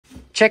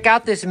Check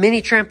out this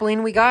mini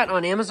trampoline we got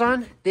on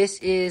Amazon. This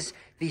is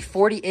the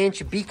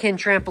 40-inch BCAN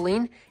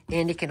Trampoline,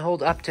 and it can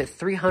hold up to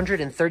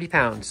 330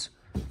 pounds.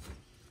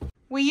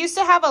 We used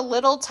to have a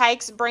Little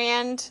Tykes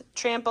brand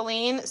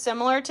trampoline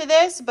similar to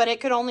this, but it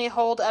could only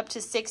hold up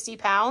to 60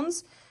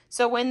 pounds.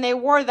 So when they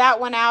wore that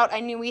one out, I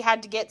knew we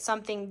had to get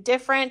something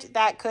different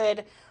that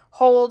could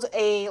hold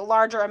a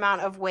larger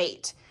amount of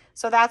weight.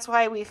 So that's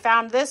why we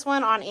found this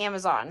one on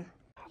Amazon.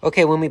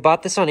 Okay, when we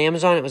bought this on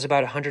Amazon, it was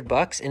about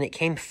 $100, and it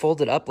came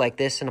folded up like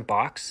this in a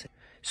box.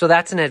 So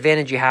that's an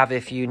advantage you have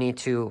if you need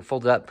to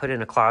fold it up, put it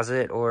in a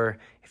closet, or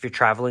if you're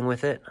traveling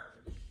with it.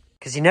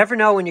 Because you never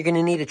know when you're going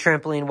to need a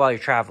trampoline while you're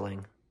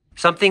traveling.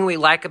 Something we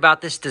like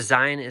about this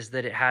design is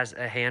that it has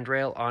a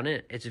handrail on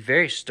it. It's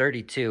very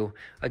sturdy too.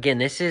 Again,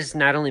 this is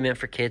not only meant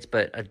for kids,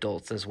 but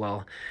adults as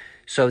well.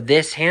 So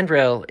this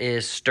handrail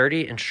is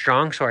sturdy and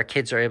strong, so our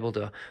kids are able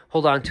to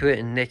hold on to it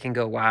and they can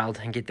go wild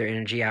and get their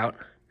energy out.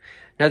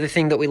 Another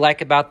thing that we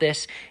like about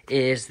this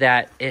is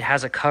that it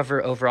has a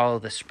cover over all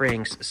of the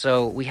springs.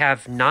 So we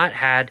have not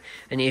had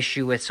an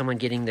issue with someone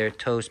getting their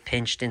toes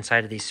pinched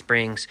inside of these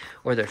springs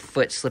or their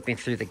foot slipping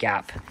through the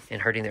gap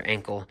and hurting their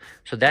ankle.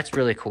 So that's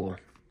really cool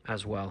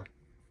as well.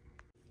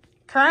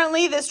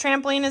 Currently, this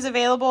trampoline is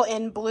available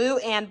in blue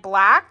and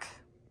black.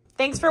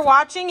 Thanks for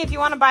watching. If you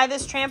want to buy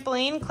this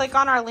trampoline, click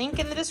on our link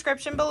in the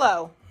description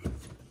below.